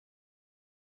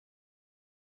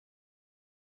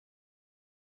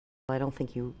I don't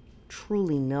think you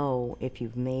truly know if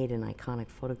you've made an iconic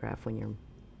photograph when you're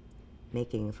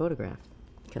making a photograph.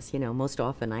 Because, you know, most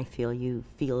often I feel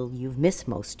you've missed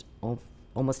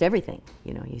almost everything.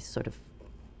 You know, you sort of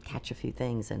catch a few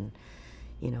things and,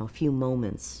 you know, a few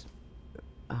moments.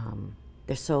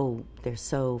 They're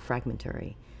so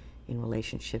fragmentary in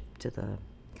relationship to the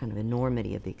kind of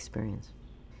enormity of the experience.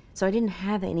 So I didn't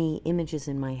have any images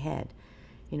in my head.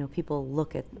 You know, people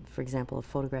look at, for example, a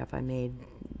photograph I made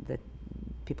that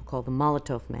people call the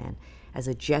Molotov Man as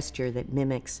a gesture that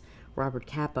mimics Robert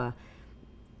Capa,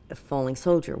 a falling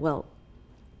soldier. Well,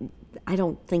 I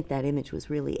don't think that image was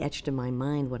really etched in my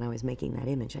mind when I was making that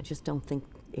image. I just don't think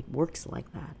it works like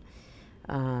that.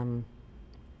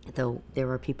 Though there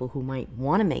are people who might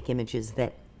want to make images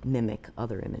that mimic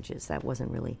other images. That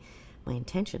wasn't really my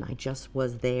intention. I just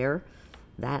was there.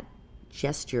 That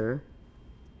gesture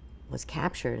was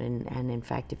captured, and in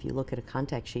fact, if you look at a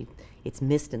contact sheet, it's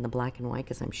missed in the black and white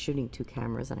because I'm shooting 2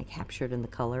 cameras and I captured in the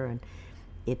color, and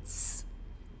it's,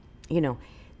 you know,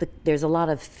 there's a lot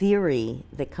of theory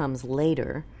that comes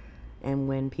later, and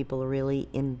when people are really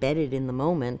embedded in the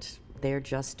moment, they're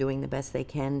just doing the best they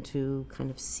can to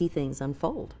kind of see things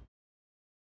unfold.